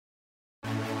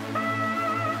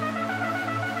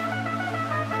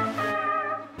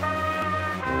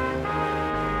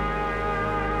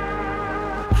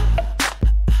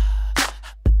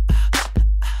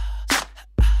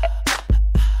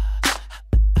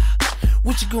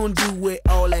What you gonna do with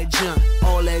all that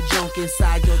junk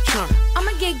inside your trunk?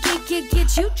 I'ma get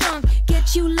you drunk,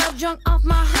 get you love drunk off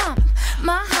my hump,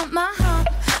 my hump, my hump,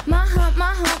 my hump,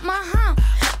 my hump, my hump,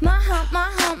 my hump, my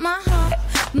hump, my hump,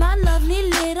 my lovely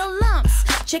little lumps.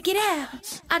 Check it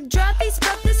out. I drive these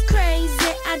brothers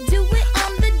crazy. I do it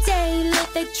on the daily.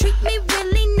 They treat me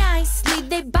really nicely.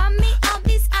 They buy me all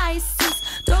these ices,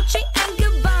 Dolce and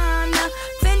Gabbana,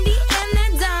 Fendi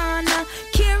and Adana,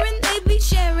 Karen. They be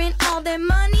sharing all their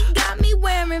money. Got me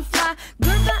wearing fly,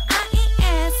 girl, but I ain't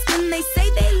asking. They say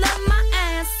they love my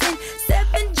ass and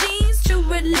 7 jeans, true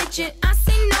religion. I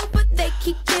say no, but they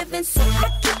keep giving, so I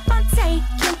keep on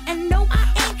taking. And no, I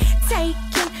ain't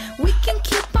taking. We can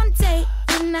keep on dating.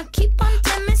 I keep on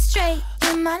demonstrating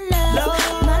my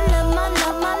love, my love, my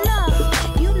love, my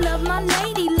love. You love my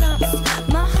lady lumps,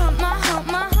 my hump, my hump,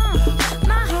 my hump,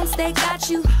 my humps. They got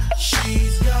you.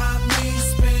 She's got me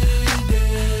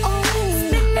spending. Oh,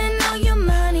 spending all your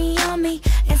money on me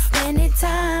and spending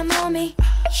time on me.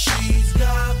 She's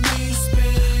got me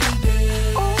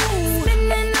spending. Oh,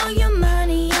 spending all your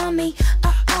money on me,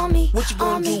 on me. What you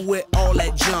gonna do with all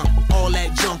that junk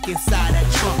inside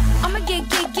that trunk? I'ma get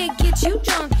you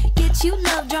drunk, get you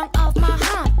love drunk off my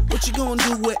hump. What you gonna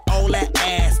do with all that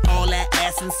ass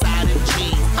inside them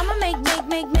jeans? I'ma make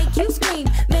you scream,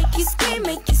 make you scream,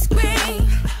 make you scream.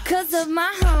 Cause of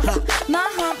my hump, my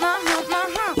hump, my hump, my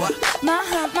hump, what? My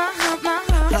hump, my hump, my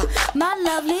hump, my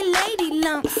lovely lady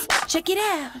lumps. Check it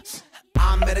out.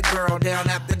 I met a girl down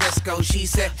at the disco. She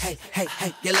said, hey, hey,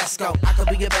 hey, yeah, let's go. I could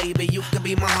be your baby, you could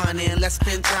be my honey, and let's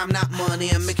spend time, not money.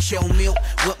 And mix your milk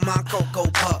with my cocoa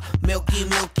pup. Milky,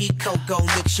 milky cocoa.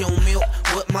 Mix your milk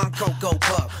with my cocoa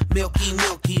pup. Milky,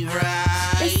 milky,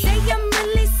 right? They say I'm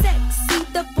really sexy.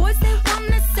 The boys, they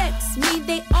wanna sex me.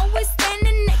 They always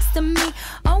standing next to me,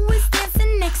 always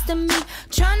dancing next to me,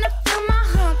 trying to feel my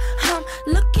hump, hump,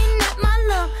 looking at my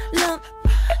lump, lump.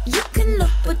 You can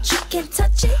look, but you can't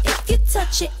touch it. If you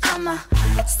touch it, I'ma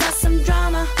start some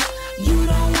drama. You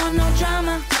don't want no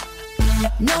drama.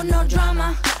 No, no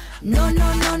drama. No,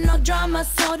 no, no, no drama.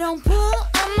 So don't pull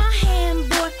on my hand,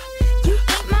 boy. You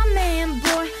ain't my man,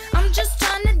 boy. I'm just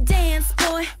trying to dance,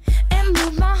 boy, and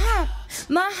move my hump,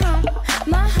 my hump,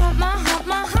 my hump, my hump,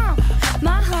 my hump,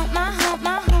 my hump, my hump,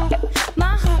 my hump,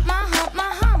 my hump, my hump,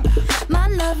 my hump, my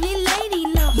lovely lady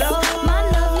lumps, my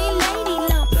lovely lady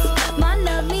lumps, my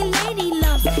lovely lady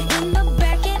lumps, in the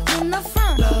back and in the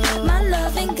front. My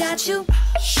loving got you.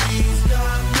 She's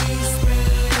got me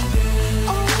spending.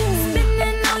 Oh,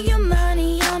 spending all your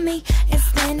money on me and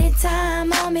spending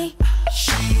time on me.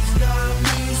 She's got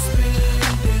me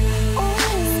spending. Oh,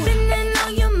 spending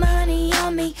all your money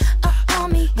on me,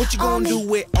 on me. What you gonna do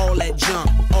with all that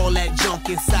junk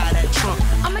inside that trunk?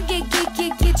 I'ma get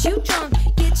you drunk,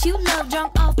 get you love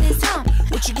drunk off this hump.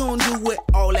 What you gonna do with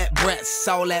all that breasts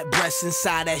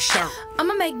inside that shirt?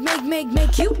 I'ma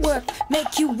make you work,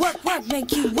 make you work,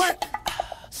 make you work.